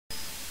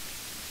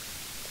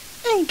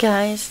Hi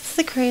guys, it's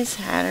the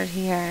Crazy Hatter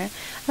here,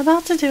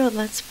 about to do a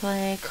Let's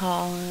Play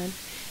called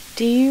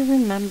Do You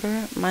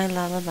Remember My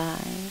Lullaby?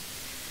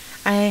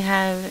 I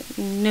have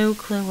no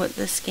clue what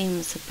this game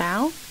is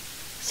about,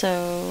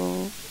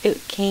 so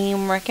it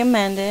came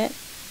recommended.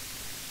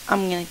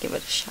 I'm gonna give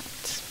it a shot.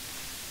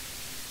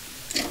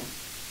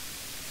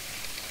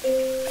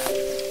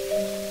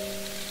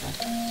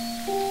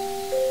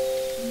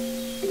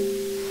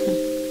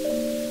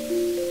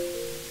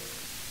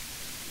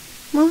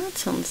 Well, that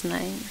sounds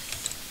nice.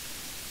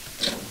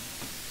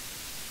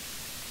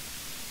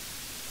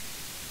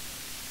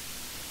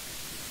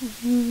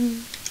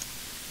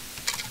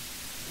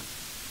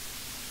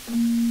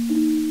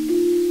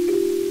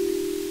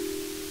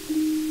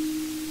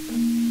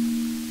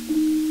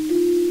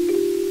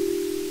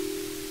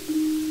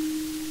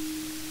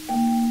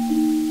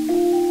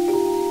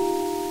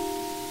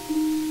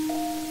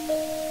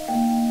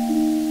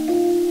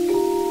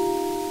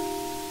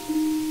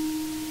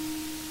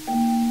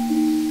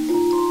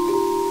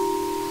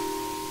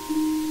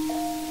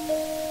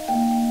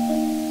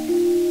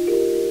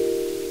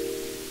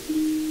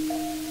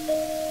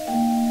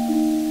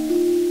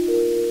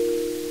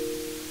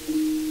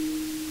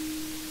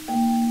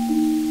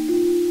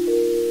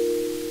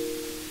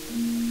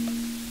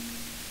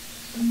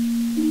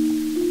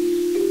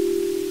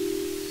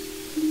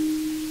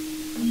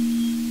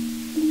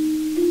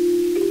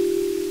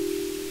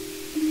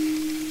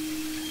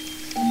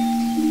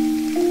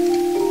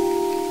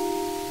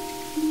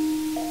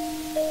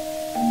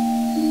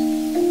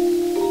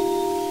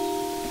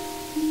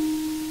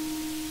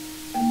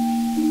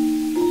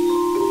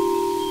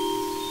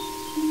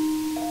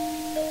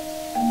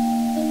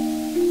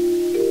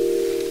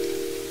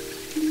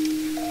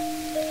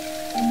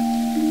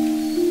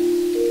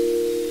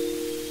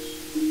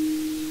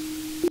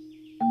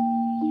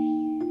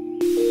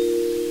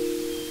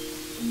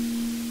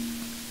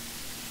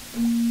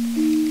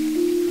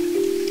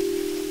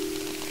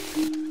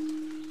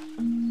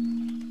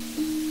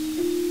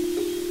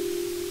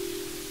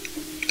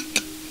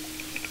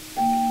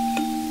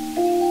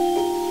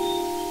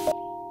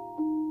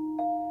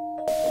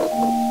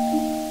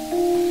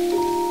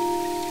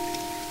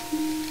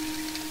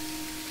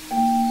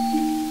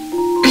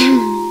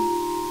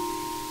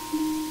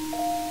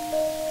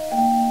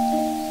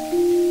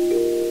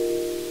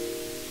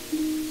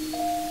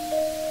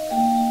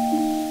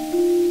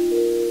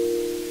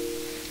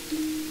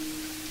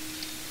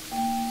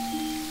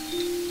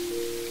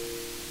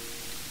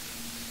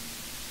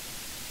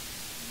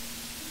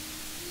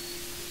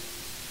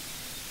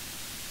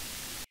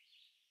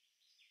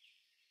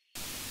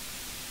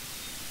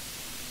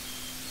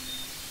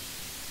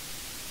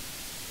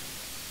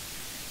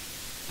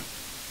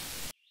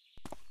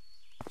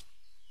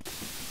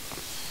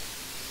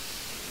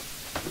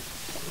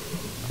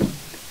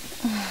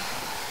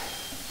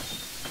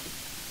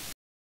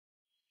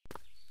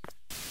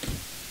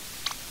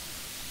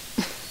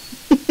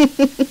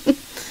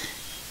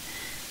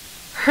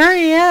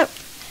 Hurry up!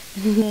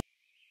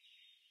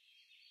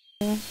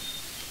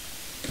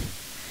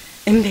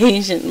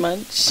 Impatient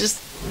much,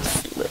 just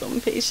a little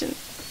impatient.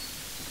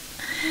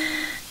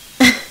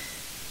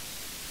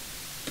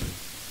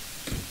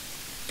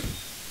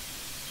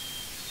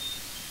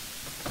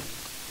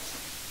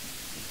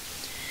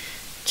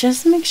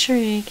 Just make sure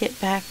you get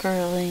back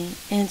early.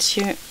 It's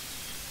your...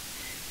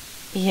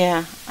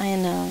 Yeah, I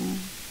know.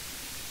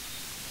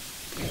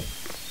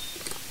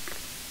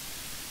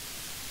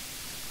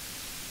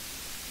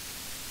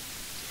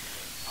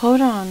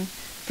 Hold on.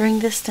 Bring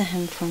this to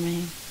him for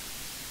me.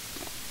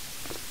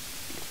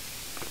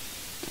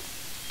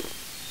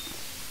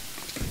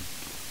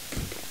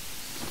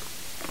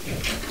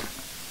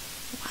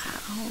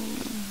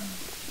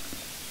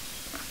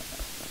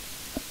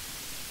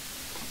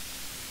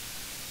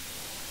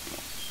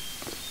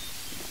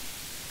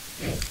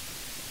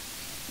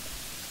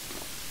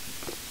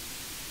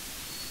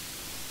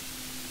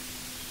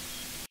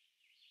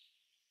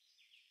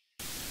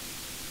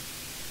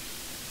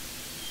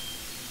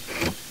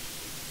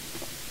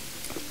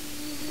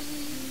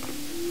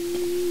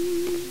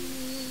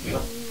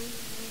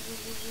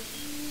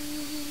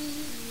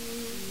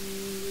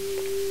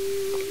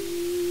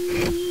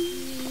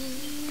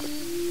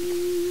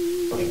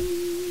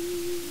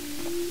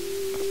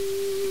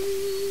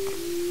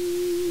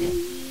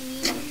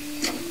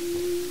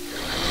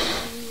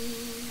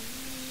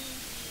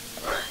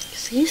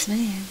 Excuse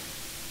me.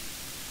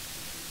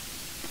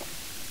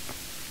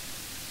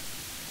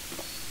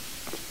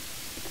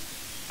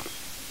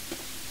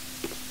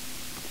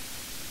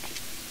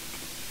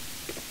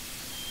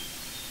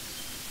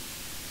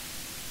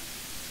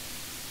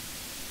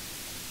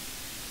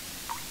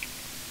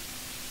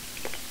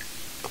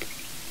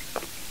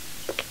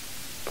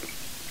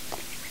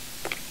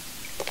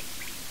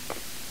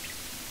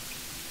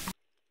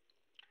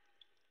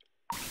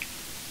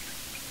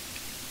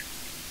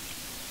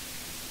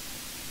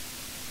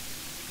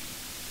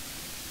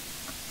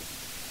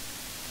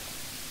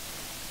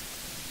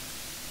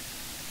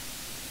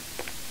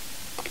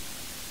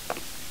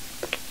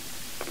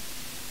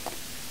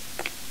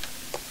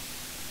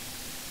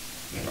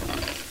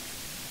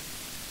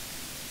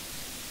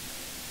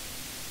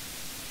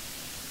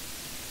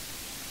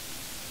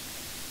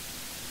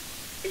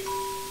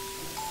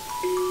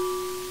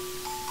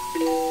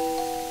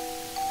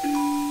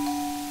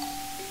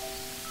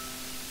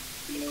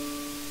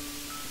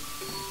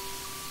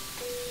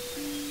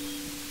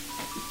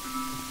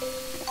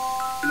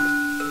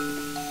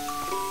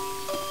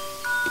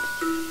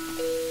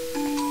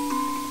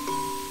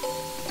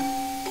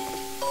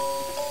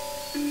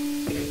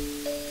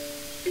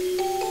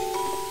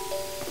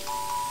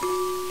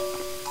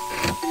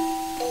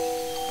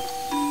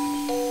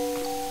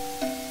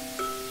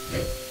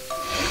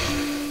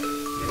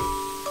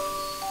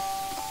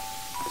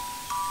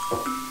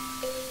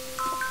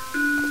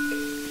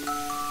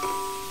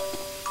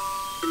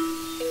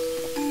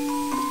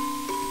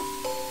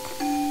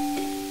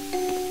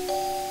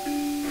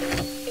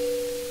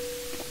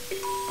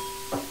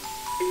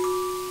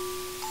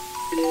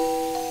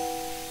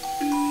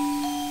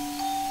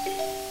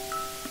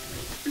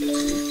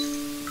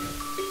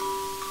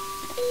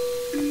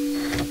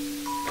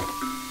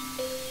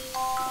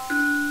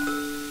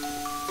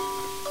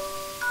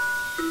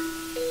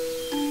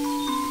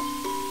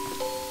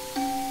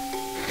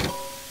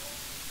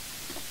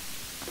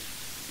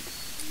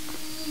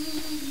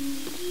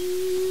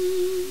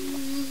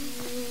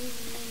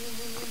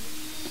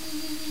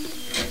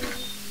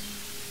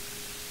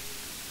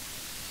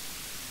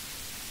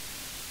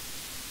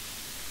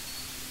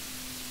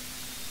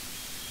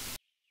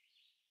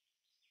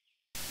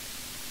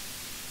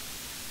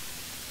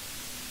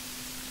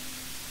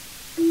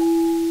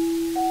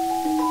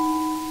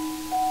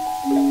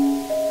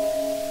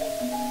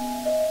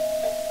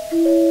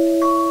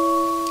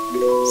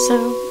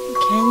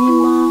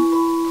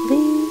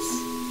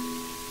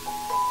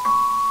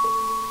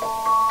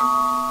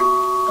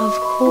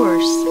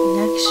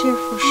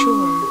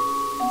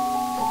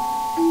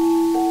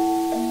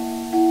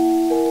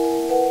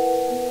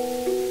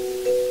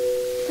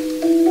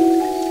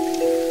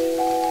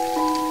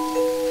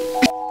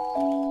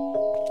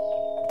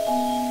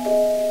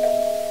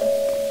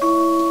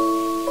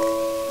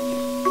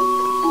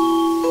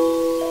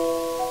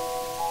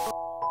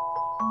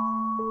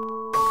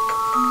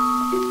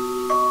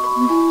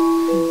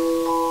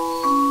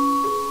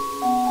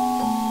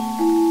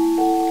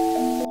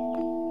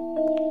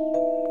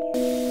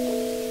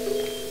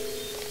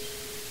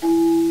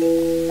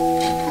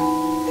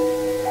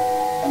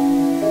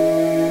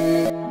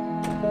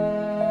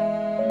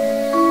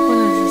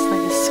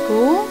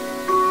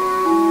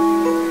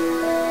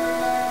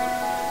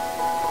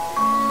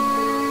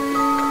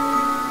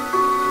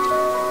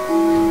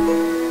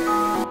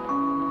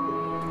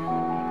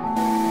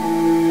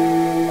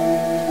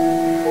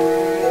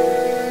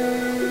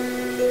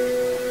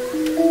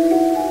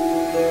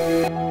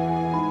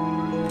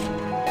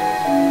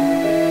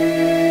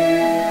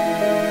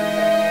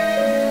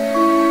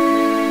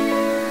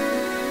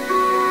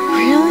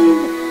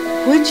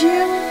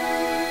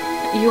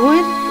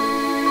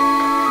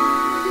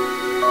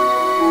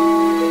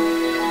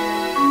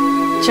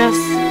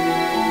 Just,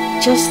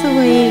 just the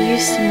way you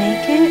used to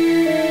make it?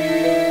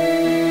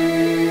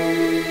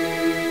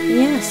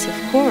 Yes, of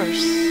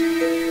course.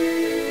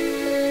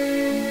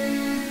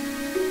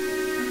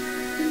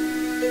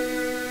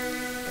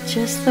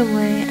 Just the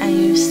way I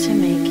used to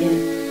make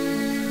it.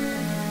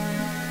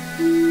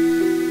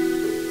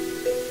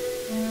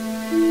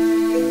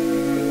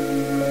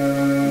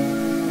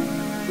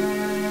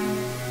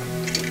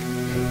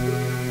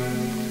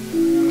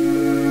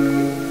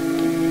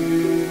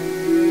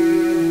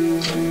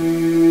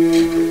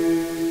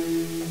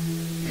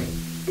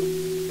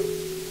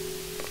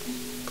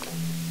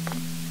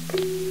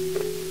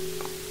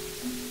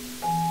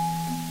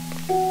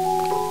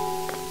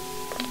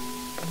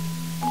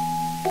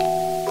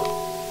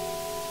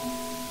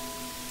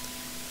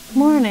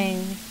 Morning.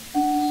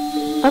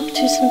 Up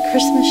to some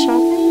Christmas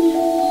shopping?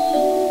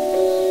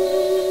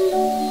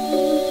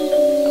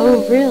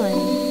 Oh, really?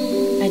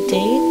 A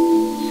date?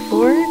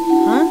 For it?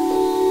 Huh?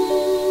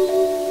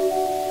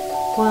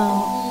 Well,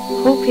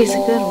 hope he's a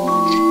good one.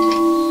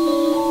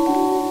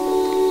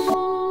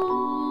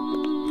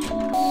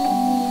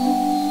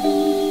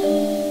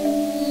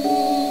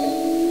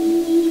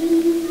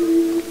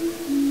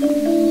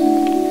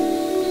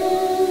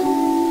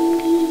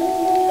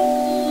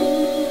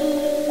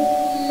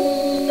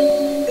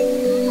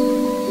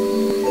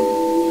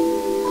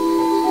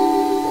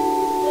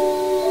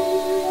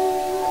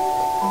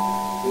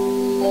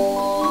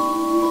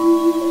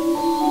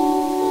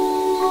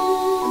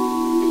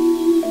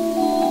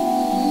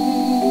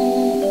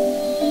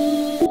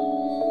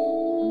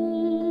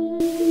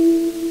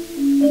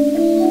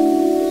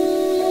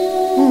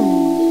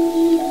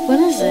 What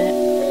is it?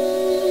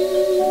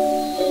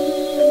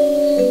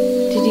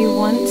 Did you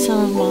want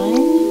some of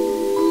mine?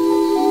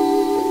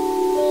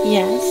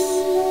 Yes.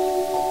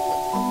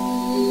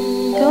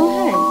 Go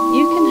ahead.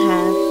 You can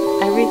have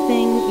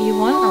everything you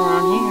want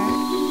around here.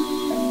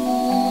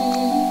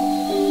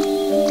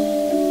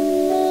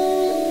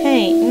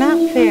 Hey, not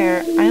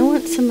fair. I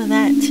want some of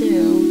that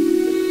too.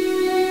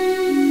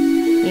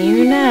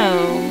 You know.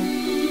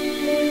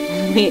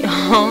 We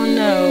all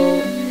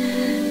know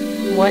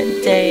what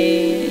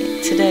day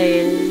today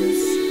is.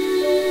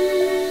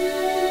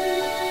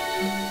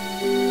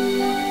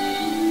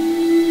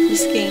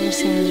 This game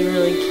seems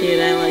really cute.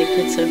 I like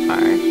it so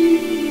far.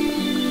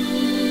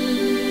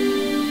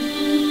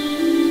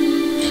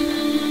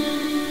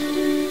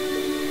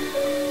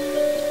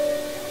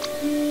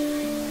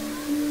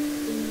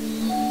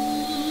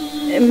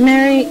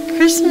 Merry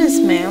Christmas,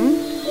 ma'am.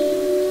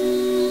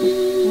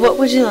 What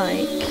would you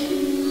like?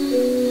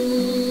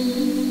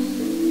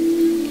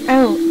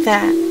 Oh,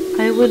 that.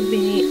 I would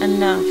be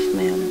enough,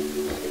 ma'am.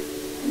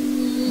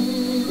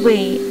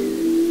 Wait.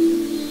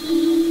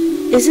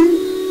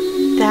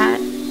 Isn't that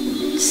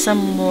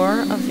some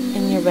more of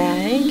in your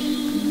bag?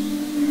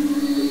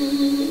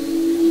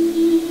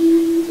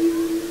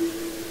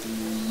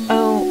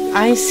 Oh,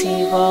 I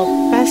see.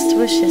 Well, best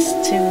wishes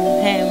to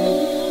him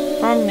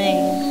from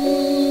me.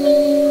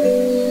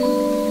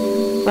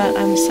 But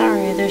I'm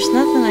sorry, there's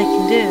nothing I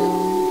can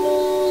do.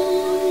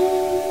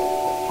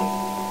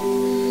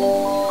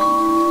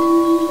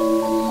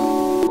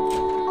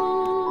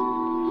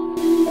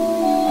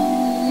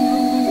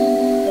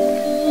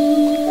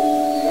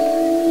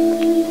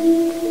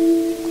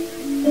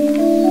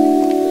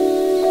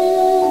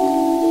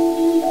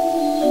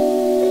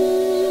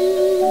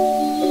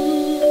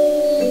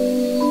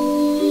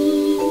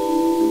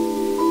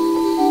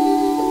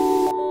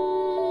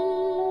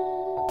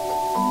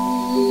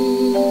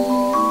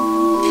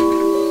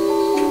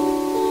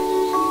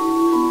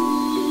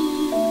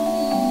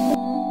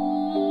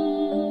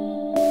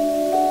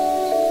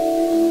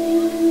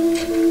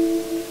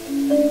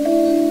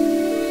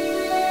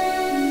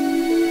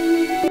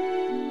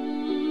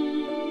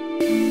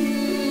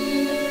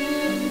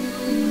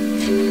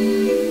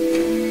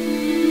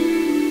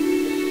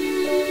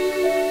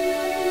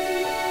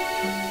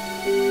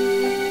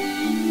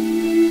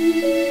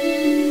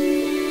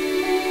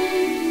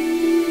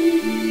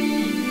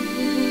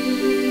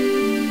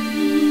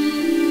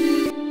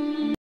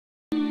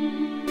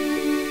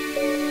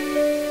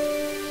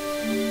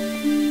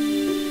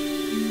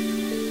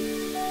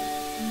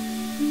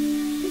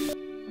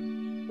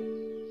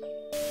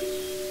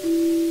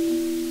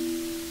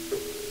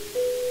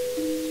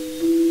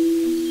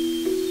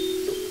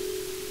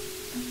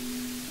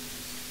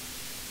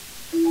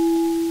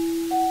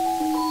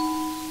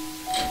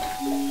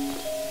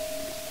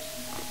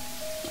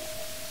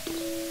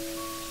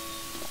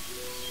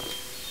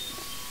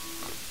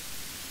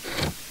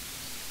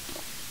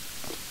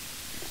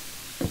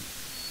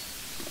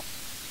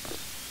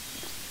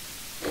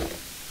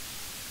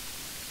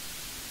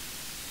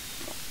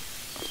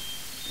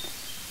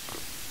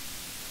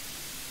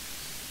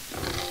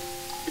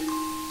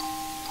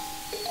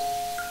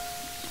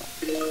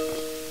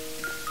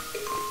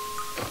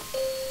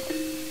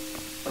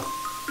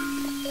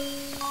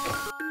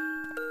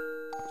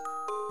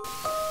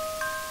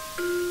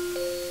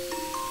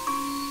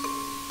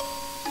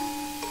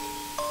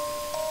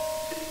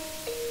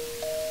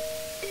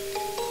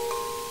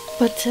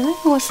 But today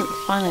wasn't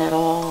fun at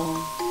all.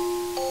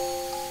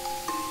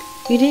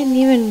 You didn't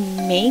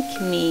even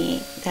make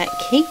me that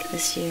cake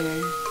this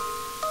year.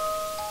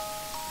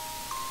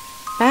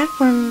 Back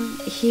when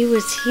he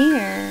was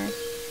here,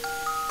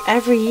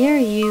 every year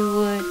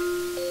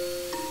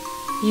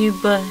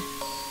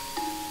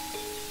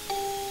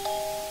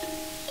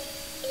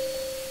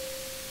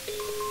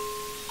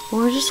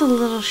we're just a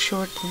little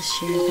short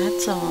this year,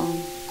 that's all.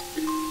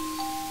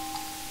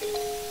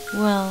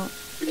 Well,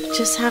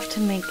 just have to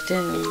make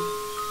do.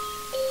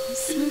 How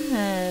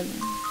sad.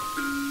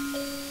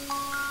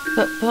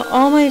 But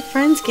all my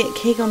friends get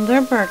cake on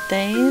their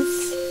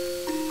birthdays.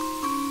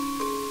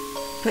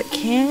 But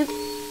can't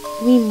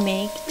we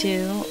make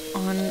do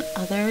on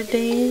other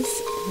days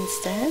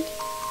instead?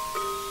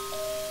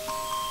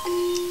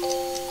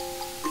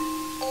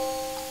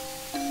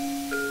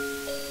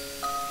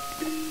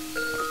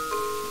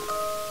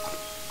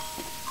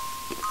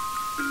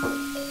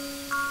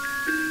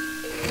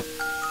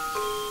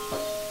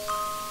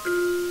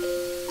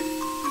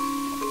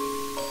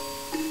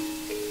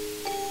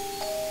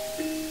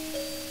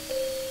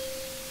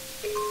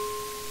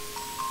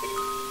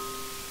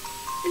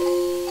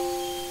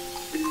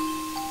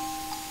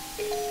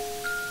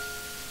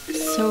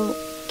 So,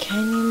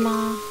 can you,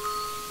 Ma?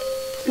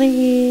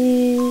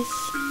 Please?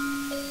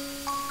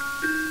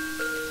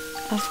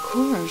 Of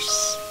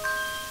course.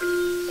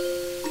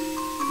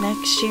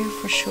 Next year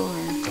for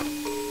sure.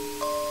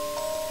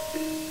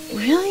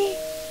 Really?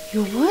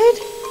 You would?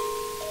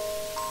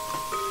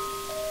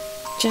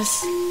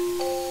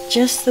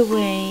 Just the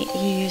way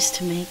you used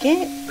to make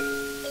it?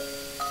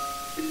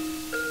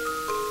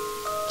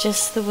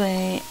 Just the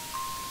way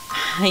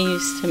I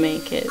used to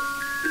make it.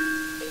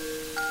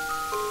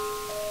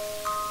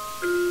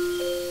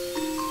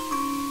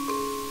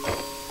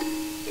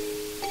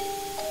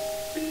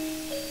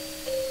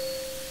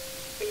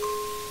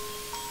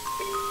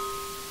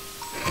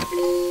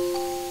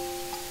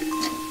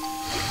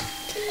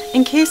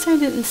 In case I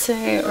didn't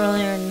say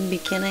earlier in the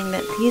beginning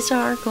that these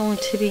are going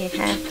to be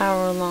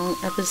half-hour long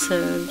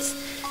episodes,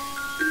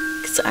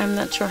 because I'm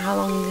not sure how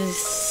long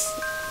these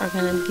are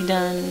going to be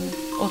done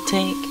or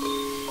take.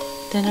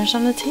 Dinner's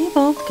on the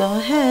table. Go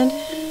ahead.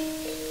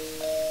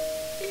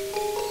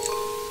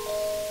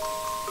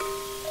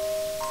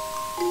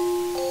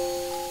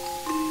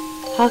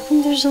 How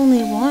come there's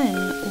only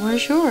one?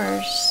 Where's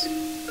yours?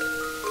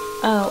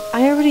 Oh,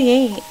 I already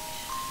ate.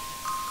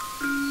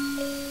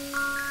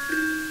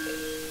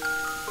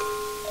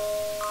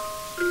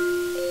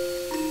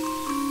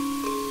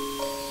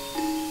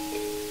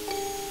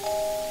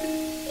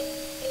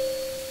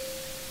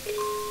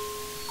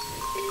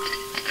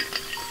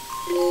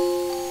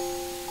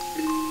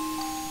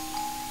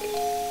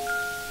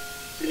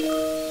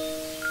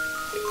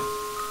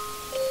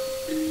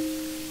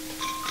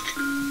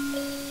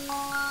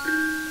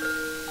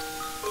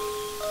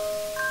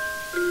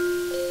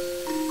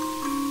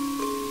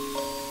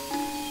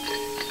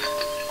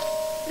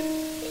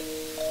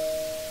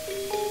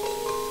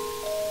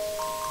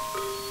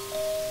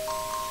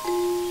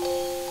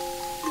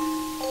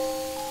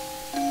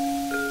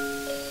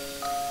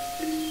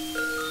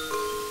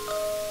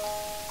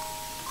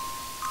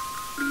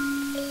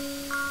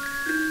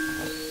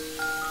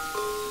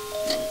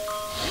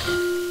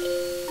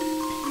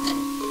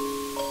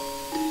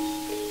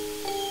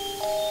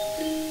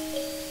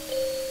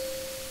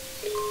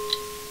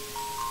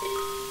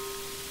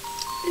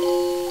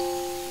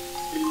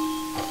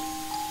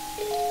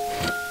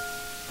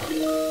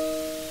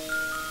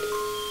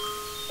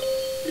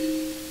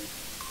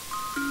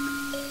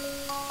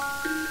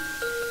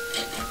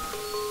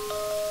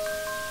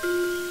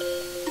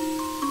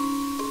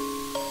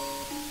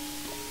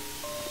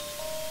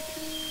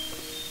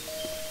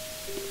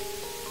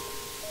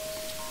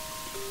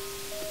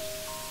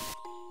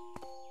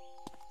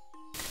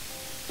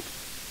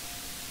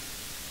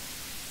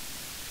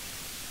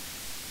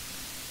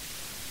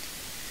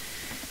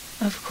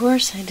 Of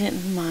course I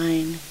didn't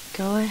mind.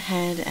 Go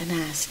ahead and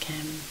ask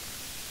him.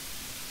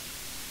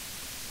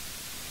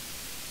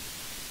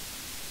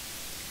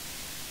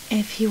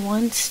 If he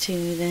wants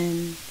to,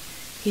 then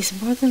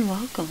he's more than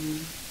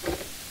welcome.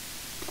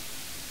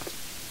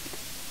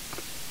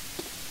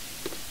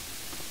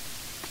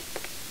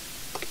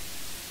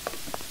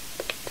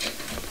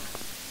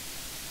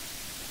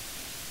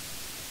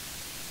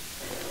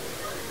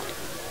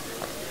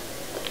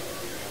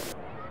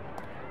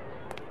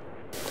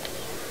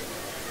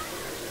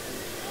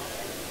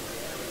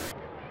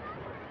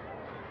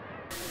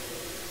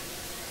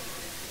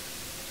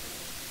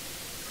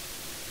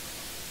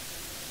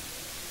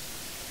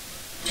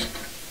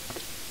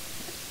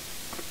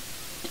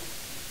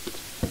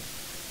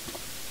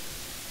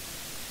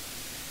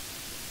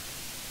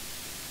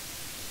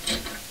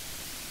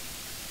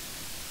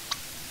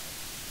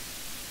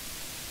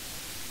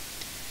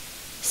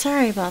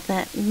 Sorry about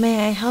that.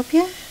 May I help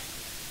you?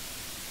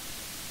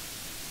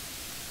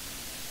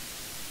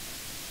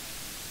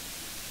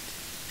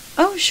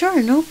 Oh, sure,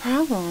 no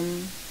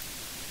problem.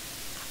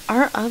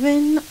 Our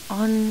oven's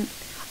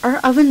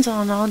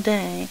on all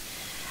day.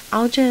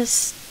 I'll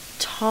just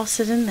toss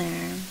it in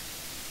there.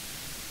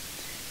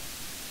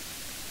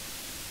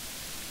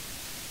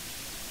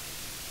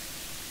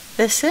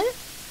 This it?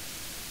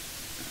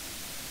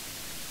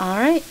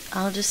 Alright,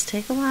 I'll just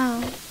take a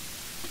while.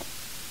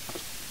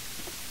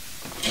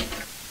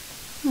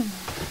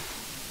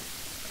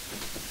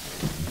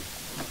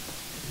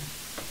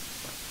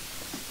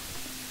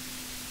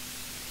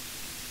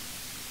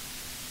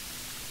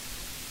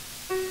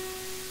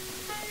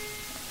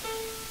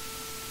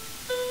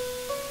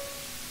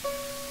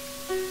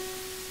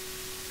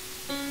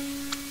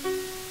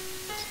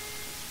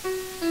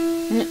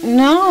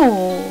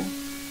 No!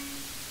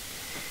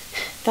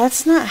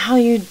 That's not how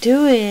you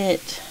do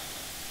it.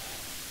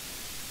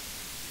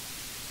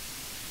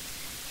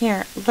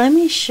 Here, let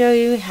me show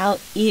you how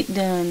it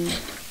done.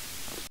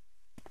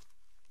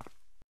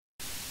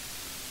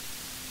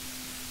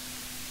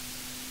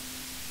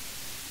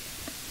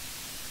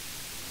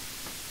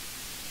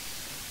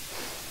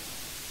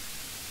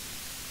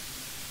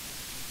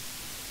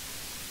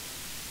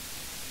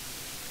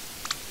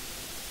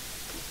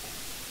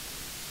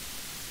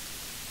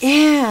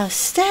 Yeah,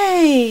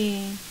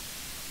 stay.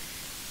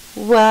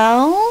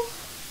 Well,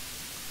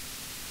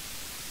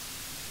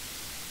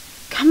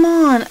 come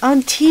on,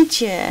 I'll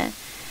teach you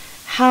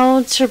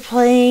how to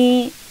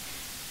play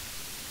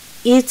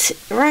it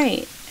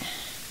right.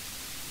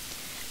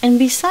 And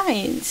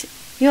besides,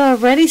 you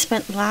already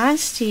spent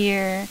last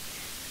year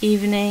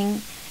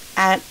evening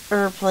at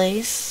her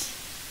place.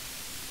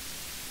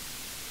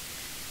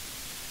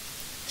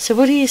 So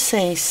what do you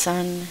say,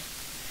 son?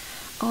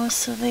 Oh,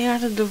 so they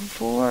got a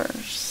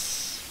divorce.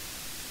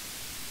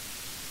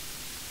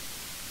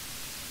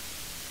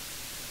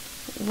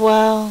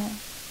 Well,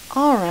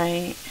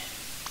 alright.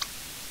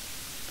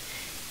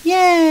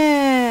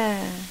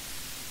 Yeah!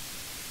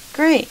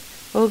 Great.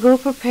 We'll go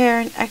prepare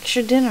an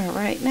extra dinner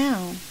right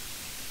now.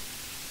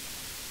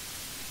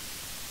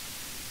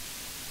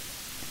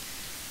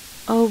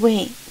 Oh,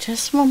 wait.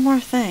 Just one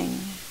more thing.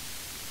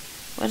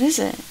 What is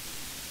it?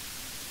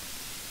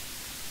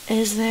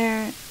 Is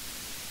there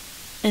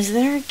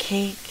a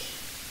cake?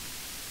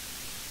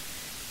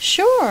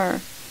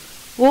 Sure.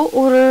 We'll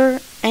order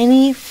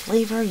any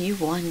flavor you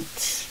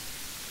want.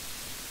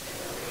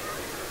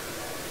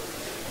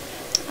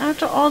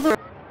 After all the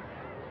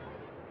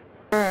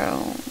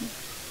girl.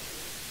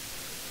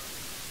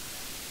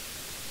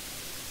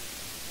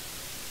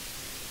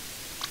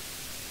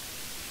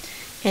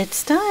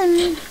 It's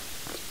done.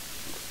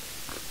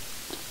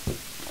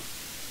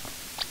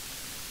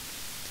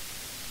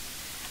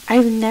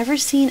 I've never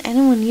seen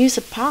anyone use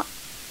a pot.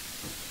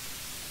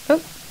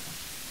 Oh,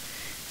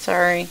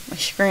 sorry, my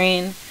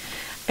screen.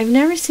 I've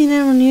never seen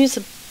anyone use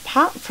a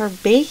pot for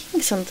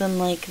baking something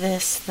like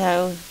this,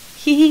 though.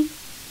 Hee.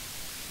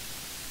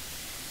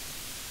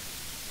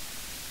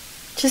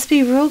 Just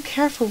be real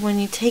careful when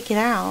you take it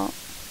out.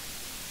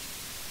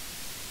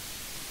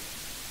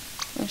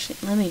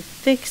 Actually, let me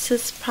fix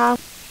this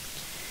problem.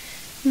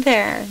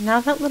 There,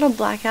 now that little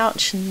blackout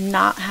should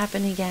not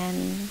happen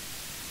again.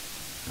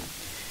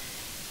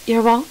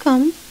 You're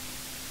welcome.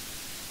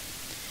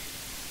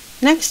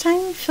 Next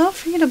time, feel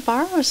free to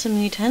borrow some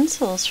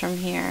utensils from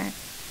here.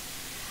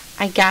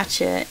 I got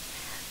you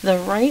the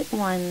right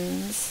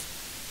ones.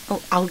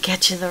 Oh, I'll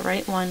get you the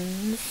right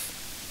ones.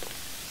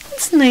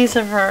 That's nice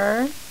of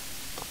her.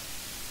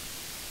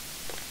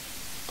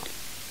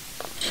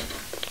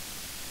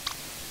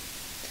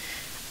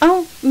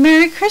 Oh,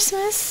 Merry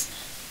Christmas.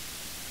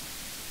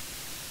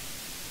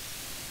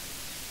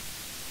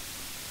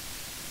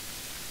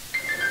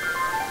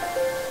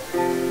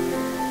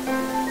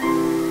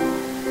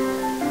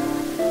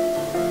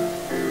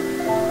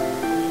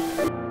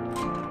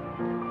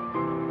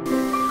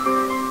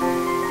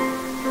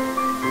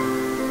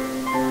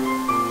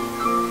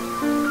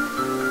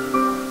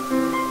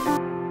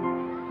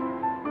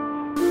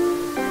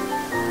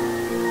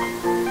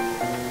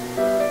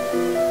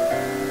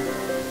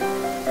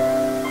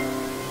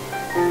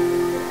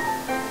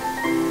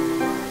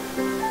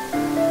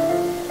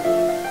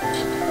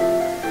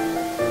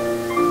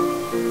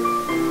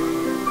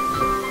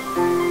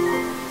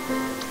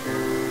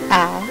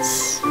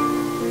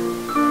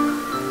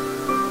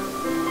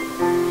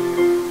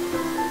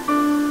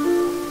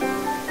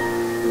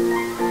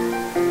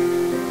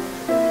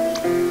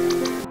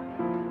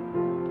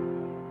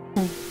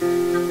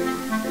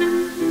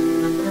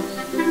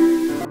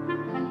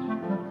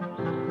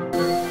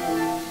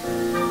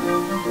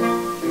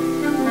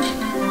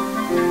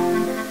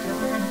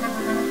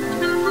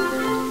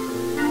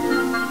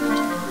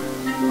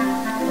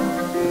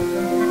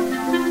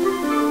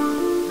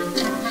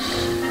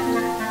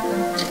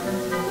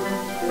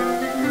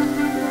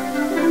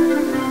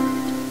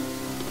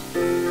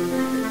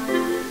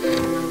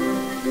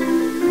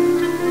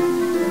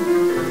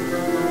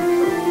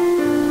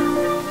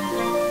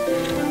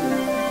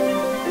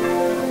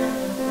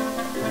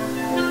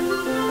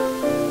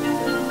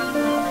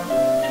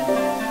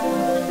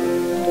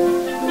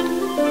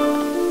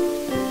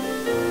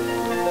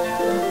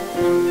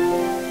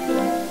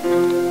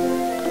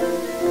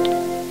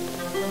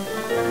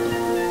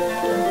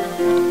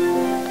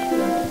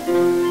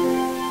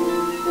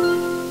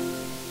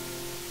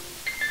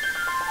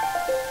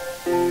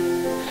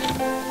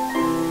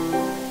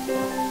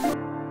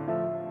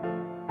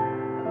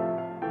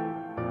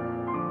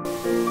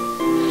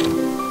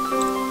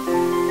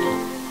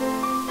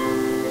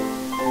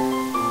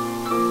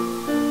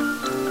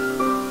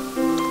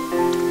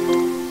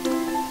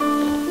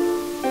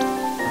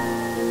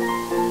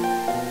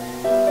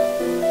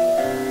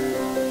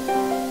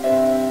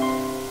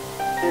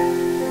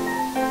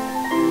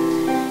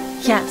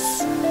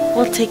 Yes,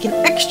 we'll take an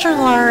extra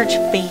large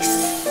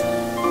base.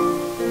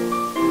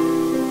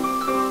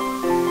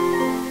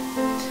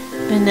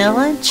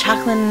 Vanilla,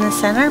 chocolate in the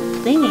center,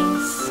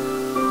 please.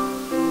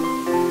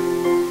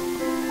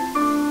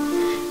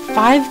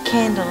 5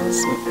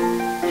 candles.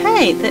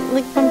 Hey, that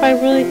like went by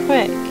really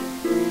quick.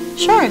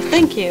 Sure,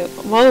 thank you.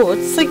 Whoa,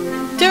 it's like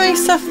doing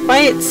stuff by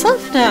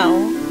itself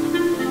now.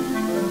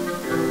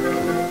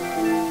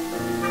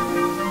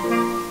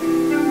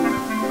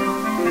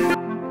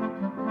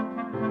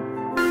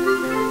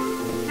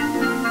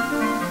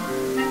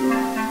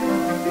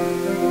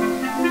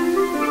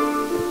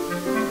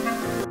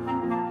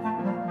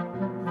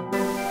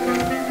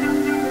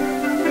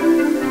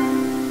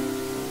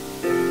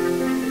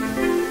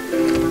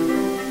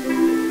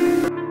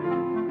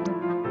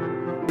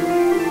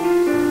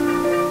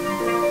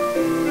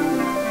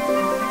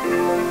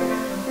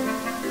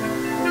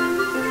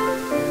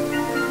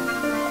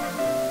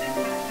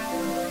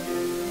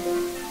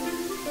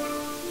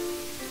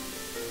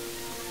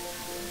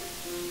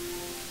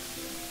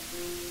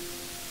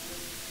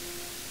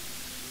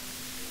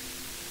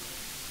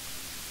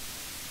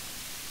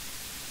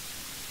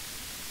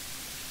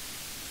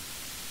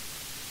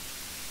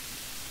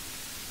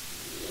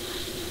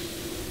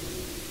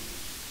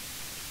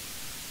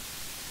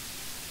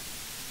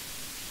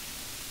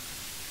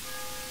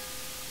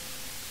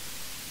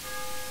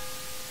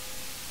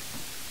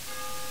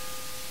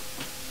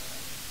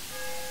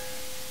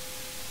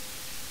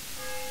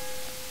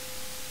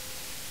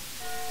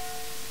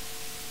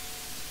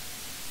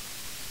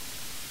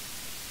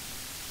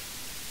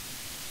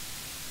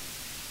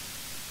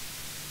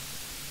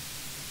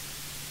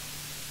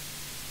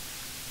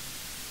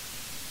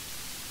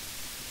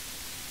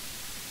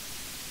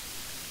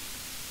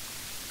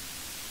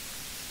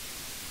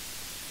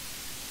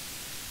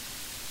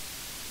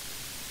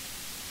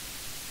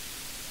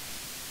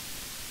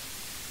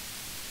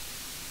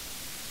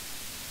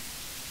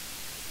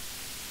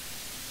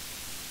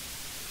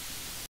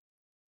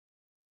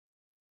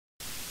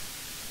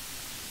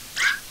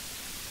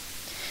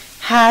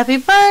 Happy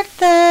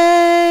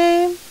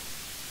birthday!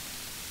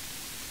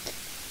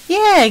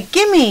 Yeah,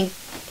 gimme!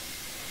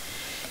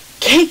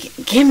 Cake,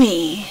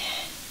 gimme!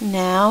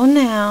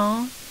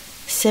 Now,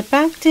 sit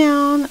back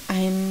down.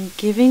 I'm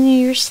giving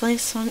you your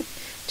slice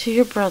to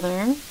your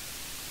brother.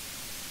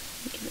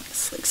 Give me a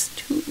slice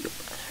to your brother.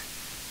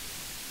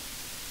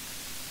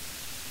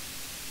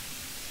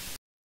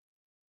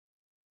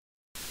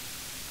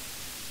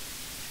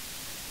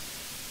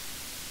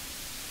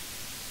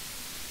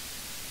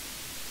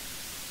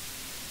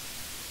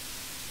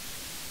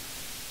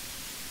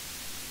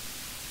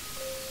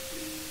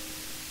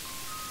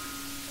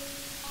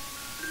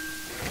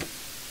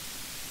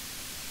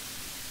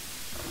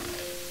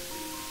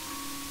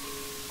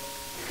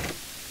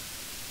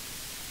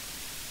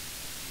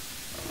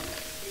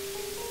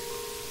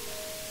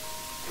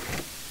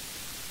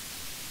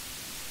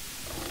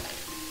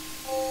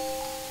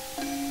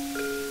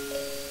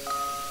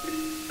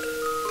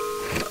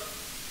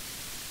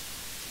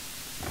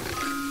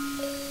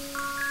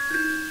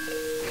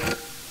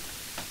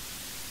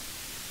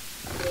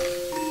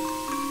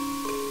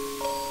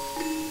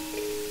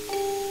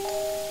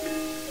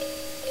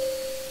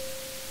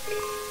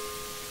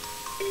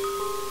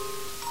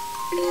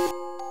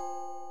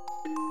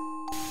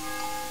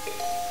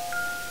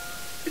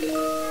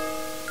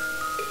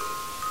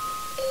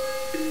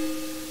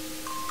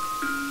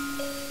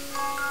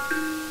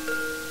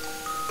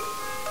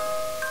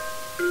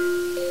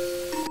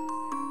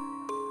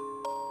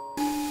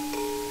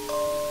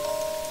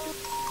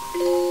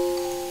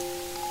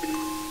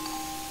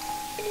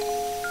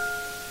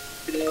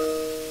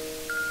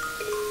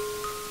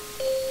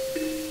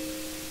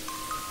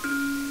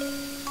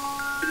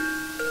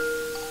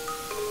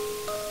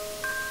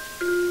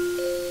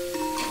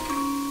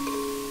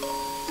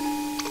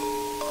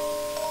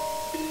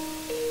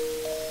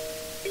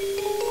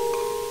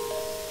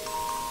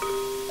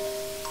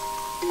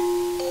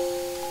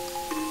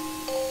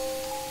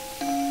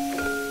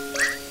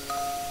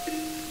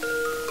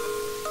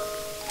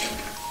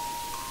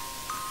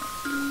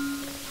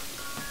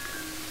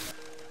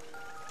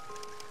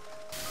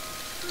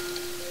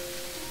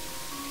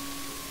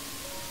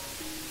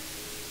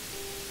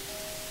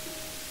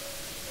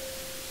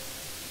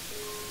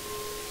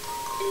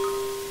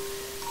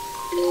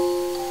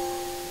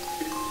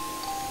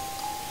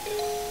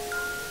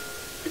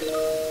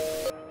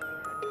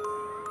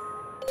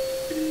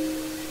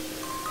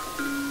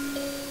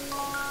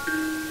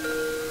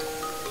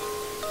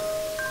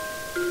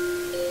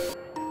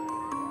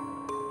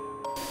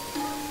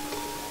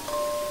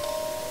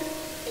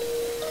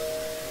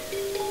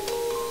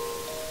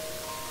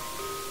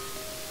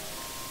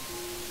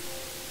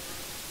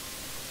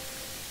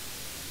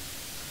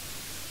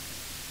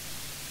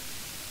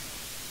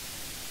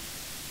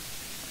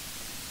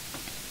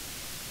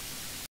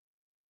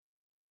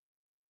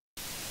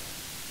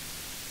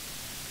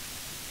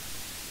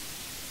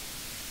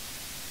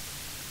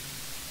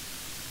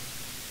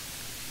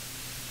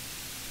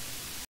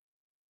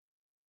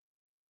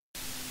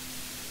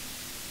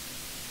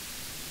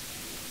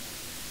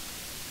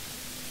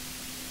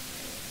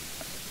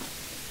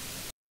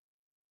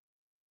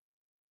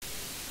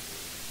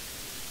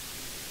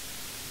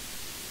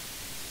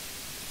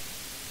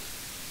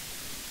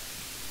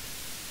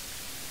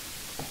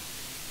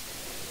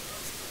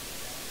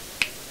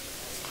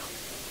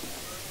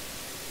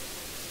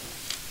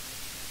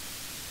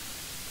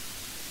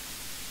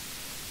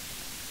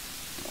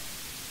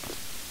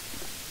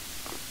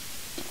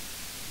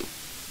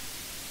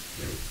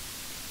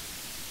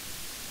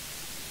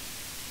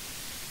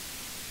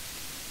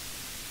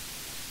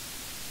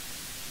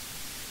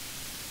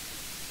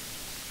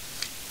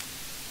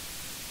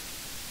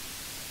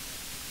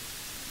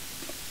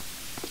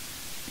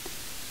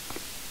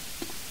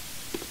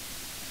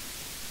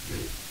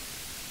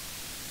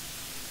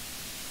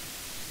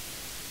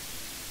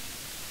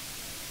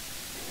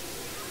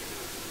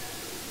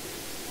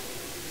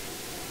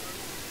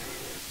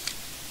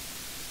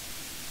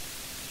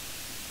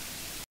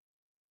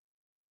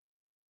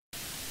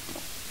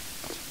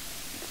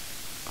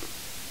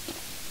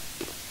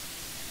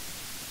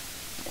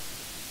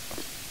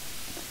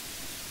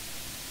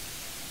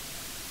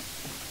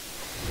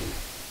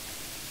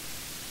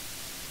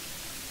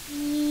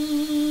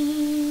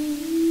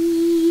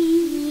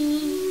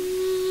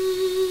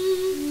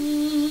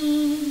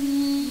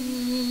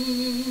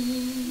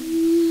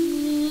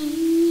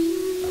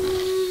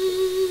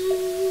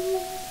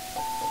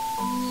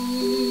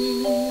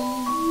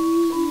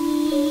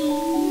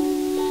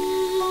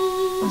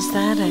 Was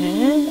that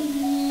it?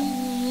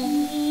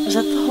 Was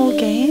that the whole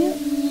game?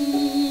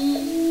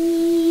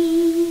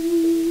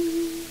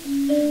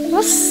 It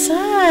was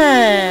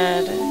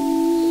sad.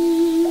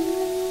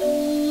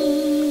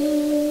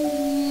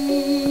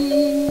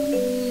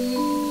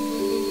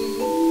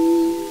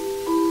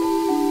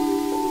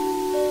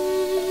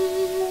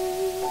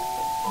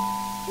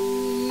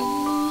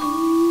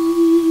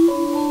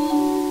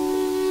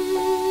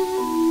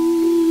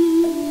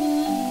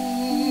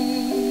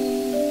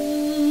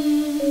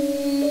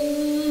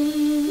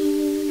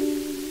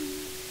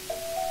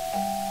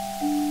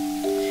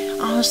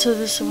 Oh, so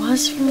this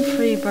was from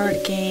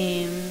Freebird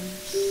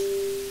Games.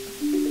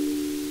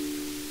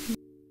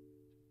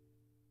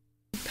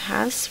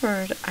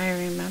 Password, I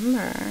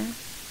remember.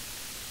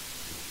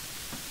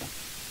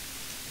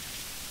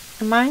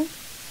 Am I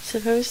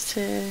supposed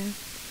to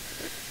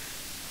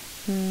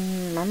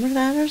remember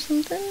that or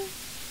something?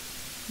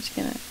 I'm just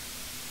gonna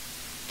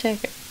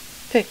take a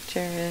picture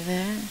of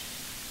it.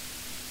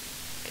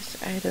 Because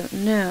I don't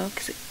know.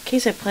 Because in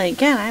case I play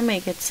again, I may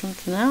get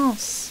something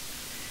else.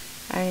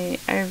 I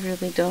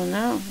really don't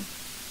know.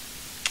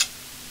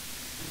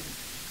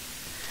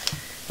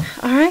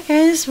 Alright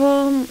guys,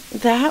 well,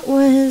 that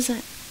was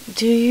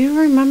Do You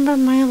Remember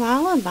My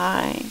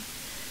Lullaby?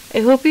 I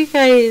hope you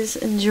guys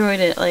enjoyed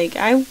it. Like,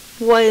 I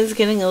was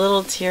getting a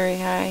little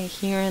teary-eyed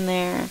here and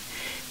there,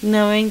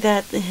 knowing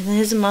that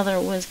his mother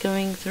was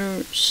going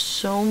through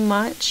so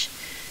much.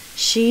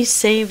 She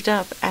saved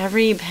up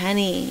every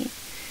penny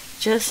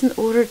just in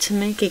order to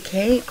make a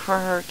cake for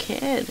her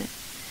kid.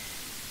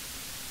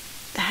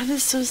 That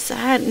is so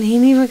sad. And he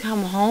didn't even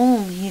come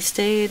home. He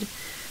stayed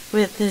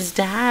with his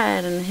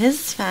dad and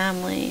his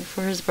family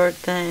for his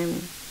birthday.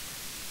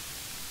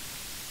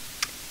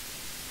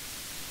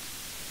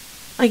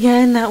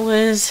 Again, that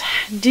was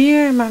Do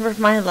You Remember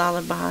My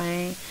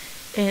Lullaby?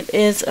 It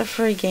is a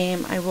free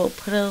game. I will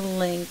put a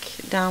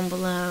link down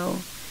below.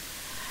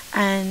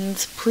 And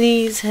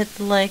please hit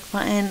the like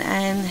button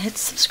and hit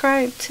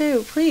subscribe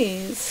too,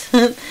 please.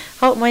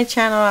 Help my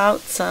channel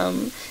out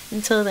some.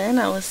 Until then,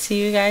 I will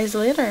see you guys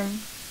later.